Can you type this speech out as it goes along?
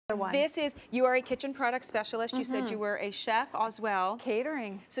This is, you are a kitchen product specialist. You said you were a chef as well.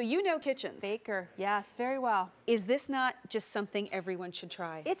 Catering. So you know kitchens. Baker, yes, very well. Is this not just something everyone should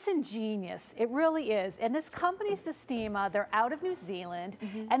try? It's ingenious, it really is. And this company, Sistema, they're out of New Zealand,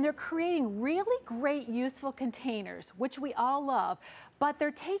 and they're creating really great, useful containers, which we all love, but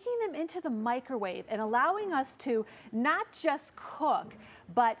they're taking them into the microwave and allowing us to not just cook,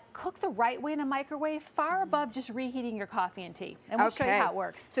 but cook the right way in a microwave, far above just reheating your coffee and tea. And we'll show you how it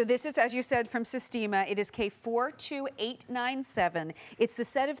works. So this is, as you said, from Sistema. It is K42897. It's the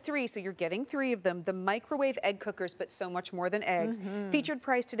set of 3, so you're getting 3 of them. The microwave egg cookers, but so much more than eggs. Featured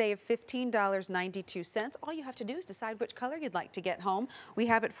price today of $15.92. All you have to do is decide which color you'd like to get home. We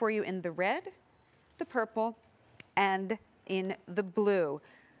have it for you in the red, the purple, and in the blue.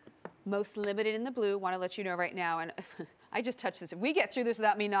 Most limited in the blue. Want to let you know right now. And I just touched this. If we get through this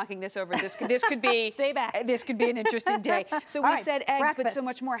without me knocking this over, this could be Stay back. This could be an interesting day. So we said eggs, breakfast. but so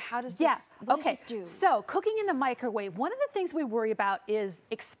much more. How does this? What does this do? So cooking in the microwave. One of the things we worry about is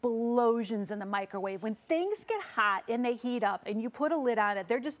explosions in the microwave. When things get hot and they heat up, and you put a lid on it,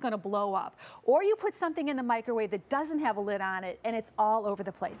 they're just going to blow up. Or you put something in the microwave that doesn't have a lid on it, and it's all over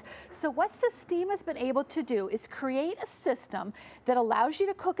the place. So what Sistema's been able to do is create a system that allows you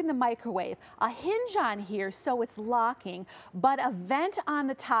to cook in the microwave. A hinge on here so it's locking, but a vent on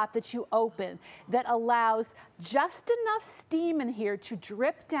the top that you open that allows just enough steam in here to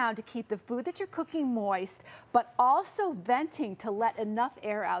drip down to keep the food that you're cooking moist, but also venting to let enough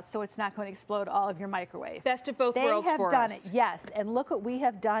air out so it's not going to explode all of your microwave. Best of both worlds for us. They have done it, yes. And look what we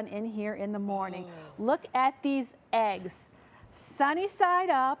have done in here in the morning. Look at these eggs. Sunny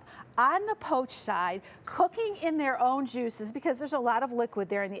side up, on the poached side, cooking in their own juices because there's a lot of liquid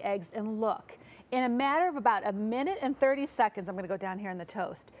there in the eggs. And look, in a matter of about a minute and 30 seconds, I'm going to go down here in the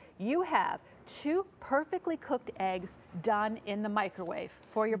toast, you have 2 perfectly cooked eggs done in the microwave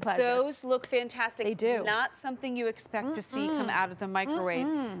for your pleasure. Those look fantastic. They do. Not something you expect to see come out of the microwave.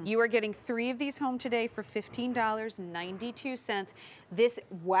 You are getting 3 of these home today for $15.92. This,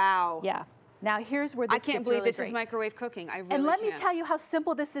 wow. Yeah. Now here's where this I can't believe this is microwave cooking. I really And let me can't. tell you how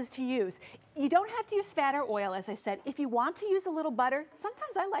simple this is to use. You don't have to use fat or oil, as I said. If you want to use a little butter,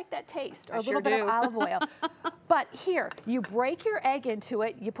 sometimes I like that taste, or a little bit of olive oil. But here, you break your egg into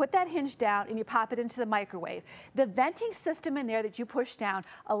it, you put that hinge down, and you pop it into the microwave. The venting system in there that you push down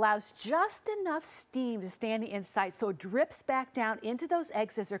allows just enough steam to stay on the inside so it drips back down into those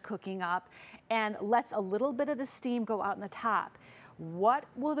eggs as they're cooking up and lets a little bit of the steam go out in the top. What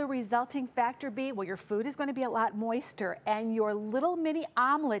will the resulting factor be? Well, your food is going to be a lot moister, and your little mini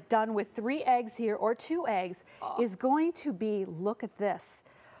omelet done with 3 eggs here, or 2 eggs, is going to be, look at this.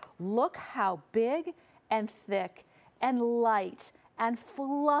 Look how big and thick and light and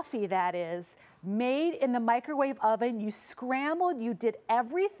fluffy that is. Made in the microwave oven, you scrambled, you did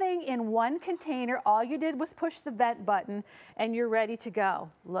everything in one container. All you did was push the vent button, and you're ready to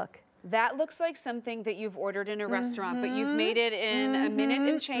go. Look. That looks like something that you've ordered in a restaurant, but you've made it in a minute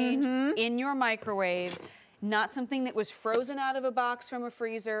and change in your microwave. Not something that was frozen out of a box from a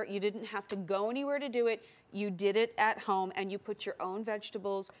freezer. You didn't have to go anywhere to do it. You did it at home, and you put your own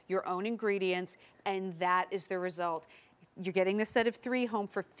vegetables, your own ingredients, and that is the result. You're getting this set of 3 home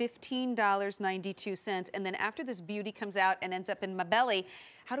for $15.92. And then after this beauty comes out and ends up in my belly,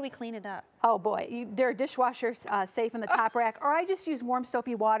 how do we clean it up? Oh boy, there are dishwashers safe in the top rack, or I just use warm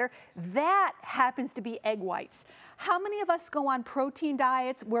soapy water. That happens to be egg whites. How many of us go on protein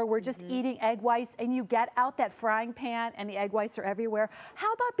diets where we're just eating egg whites and you get out that frying pan and the egg whites are everywhere?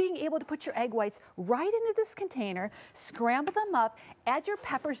 How about being able to put your egg whites right into this container, scramble them up, add your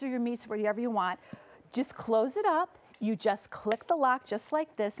peppers or your meats, whatever you want, just close it up. You just click the lock just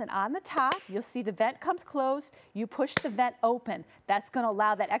like this, and on the top, you'll see the vent comes closed. You push the vent open. That's going to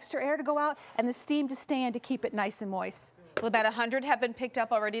allow that extra air to go out and the steam to stay in to keep it nice and moist. Well, about 100 have been picked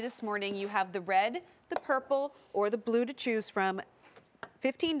up already this morning. You have the red, the purple, or the blue to choose from.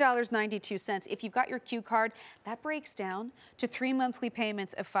 $15.92. If you've got your Q card, that breaks down to 3 monthly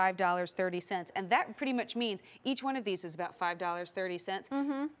payments of $5.30. And that pretty much means each one of these is about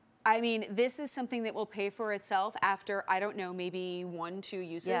 $5.30. I mean, this is something that will pay for itself after, I don't know, maybe 1-2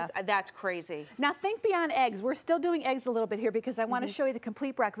 uses. Yeah. That's crazy. Now think beyond eggs. We're still doing eggs a little bit here because I want to show you the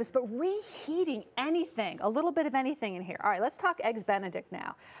complete breakfast, but reheating anything, a little bit of anything in here. All right, let's talk Eggs Benedict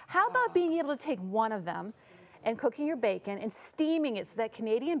now. How about being able to take one of them and cooking your bacon and steaming it so that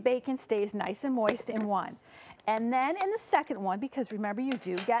Canadian bacon stays nice and moist in one. And then in the second one, because remember you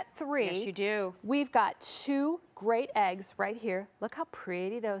do get 3. Yes, you do. We've got 2 great eggs right here. Look how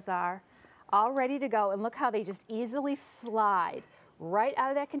pretty those are. All ready to go. And look how they just easily slide right out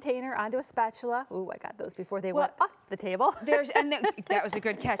of that container onto a spatula. Ooh, I got those before they went off the table. That was a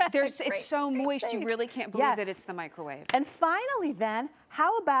good catch. It's so moist, you really can't believe that it's the microwave. And finally then,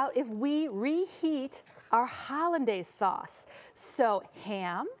 how about if we reheat our hollandaise sauce? So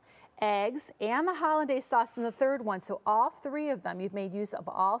ham, eggs, and the hollandaise sauce in the third one. So all three of them, you've made use of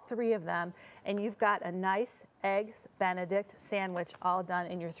all three of them, and you've got a nice Eggs Benedict sandwich all done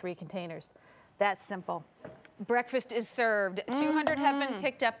in your 3 containers. That's simple. Breakfast is served. 200 have been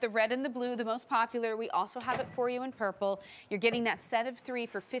picked up, the red and the blue, the most popular. We also have it for you in purple. You're getting that set of 3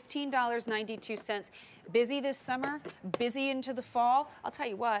 for $15.92. Busy this summer, busy into the fall. I'll tell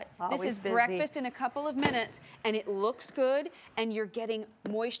you what, this is breakfast in a couple of minutes, and it looks good, and you're getting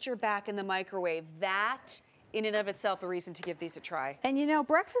moisture back in the microwave. That in and of itself a reason to give these a try. And you know,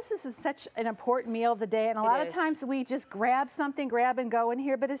 breakfast is such an important meal of the day, and a lot of times we just grab something, grab and go in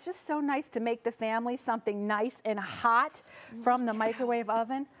here, but it's just so nice to make the family something nice and hot from the microwave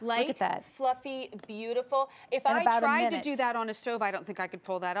oven. Light, look at that. Fluffy, beautiful. If I tried to do that on a stove, I don't think I could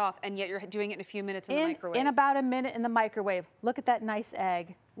pull that off, and yet you're doing it in a few minutes in the microwave. In about a minute in the microwave. Look at that nice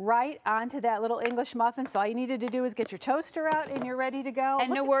egg. Right onto that little English muffin. So all you needed to do is get your toaster out and you're ready to go.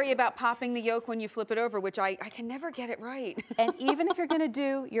 And no worry about popping the yolk when you flip it over, which I can never get it right. And even if you're gonna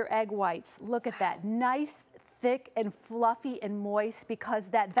do your egg whites, look at that. Nice, thick and fluffy and moist, because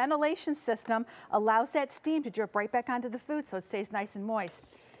that ventilation system allows that steam to drip right back onto the food so it stays nice and moist.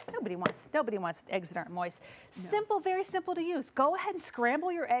 Nobody wants eggs that aren't moist. No. Simple, very simple to use. Go ahead and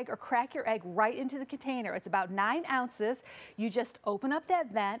scramble your egg or crack your egg right into the container. It's about 9 ounces. You just open up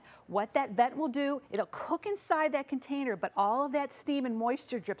that vent. What that vent will do, it'll cook inside that container, but all of that steam and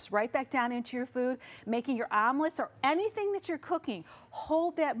moisture drips right back down into your food, making your omelets or anything that you're cooking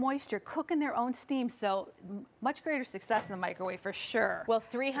hold that moisture, cook in their own steam. So much greater success in the microwave for sure. Well,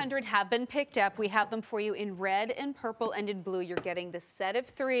 300 have been picked up. We have them for you in red and purple and in blue. You're getting the set of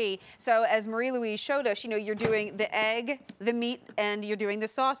 3. So as Marie-Louise showed us, you know, you're doing the egg, the meat, and you're doing the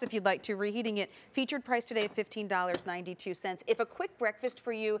sauce if you'd like to, reheating it. Featured price today of $15.92. If a quick breakfast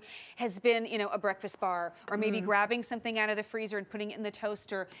for you has been, you know, a breakfast bar, or maybe grabbing something out of the freezer and putting it in the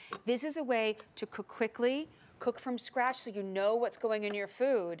toaster, this is a way to cook quickly, cook from scratch so you know what's going in your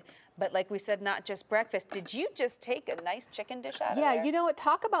food. But like we said, not just breakfast. Did you just take a nice chicken dish out of there? Yeah, you know what?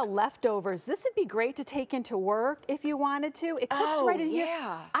 Talk about leftovers. This would be great to take into work if you wanted to. It cooks right in here.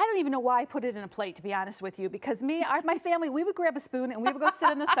 I don't even know why I put it in a plate, to be honest with you, because my family, we would grab a spoon and we would go sit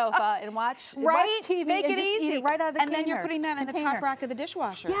on the sofa and watch TV. Make it easy. Eat it right out of the container. And then you're putting that in the top rack of the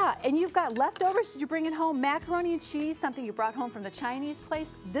dishwasher. Yeah, and you've got leftovers. Did you bring it home? Macaroni and cheese, something you brought home from the Chinese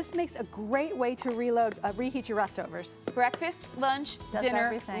place. This makes a great way to reheat your leftovers. Breakfast, lunch,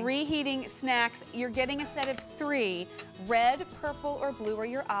 dinner, reheating snacks. You're getting a set of 3. Red, purple, or blue are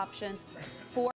your options.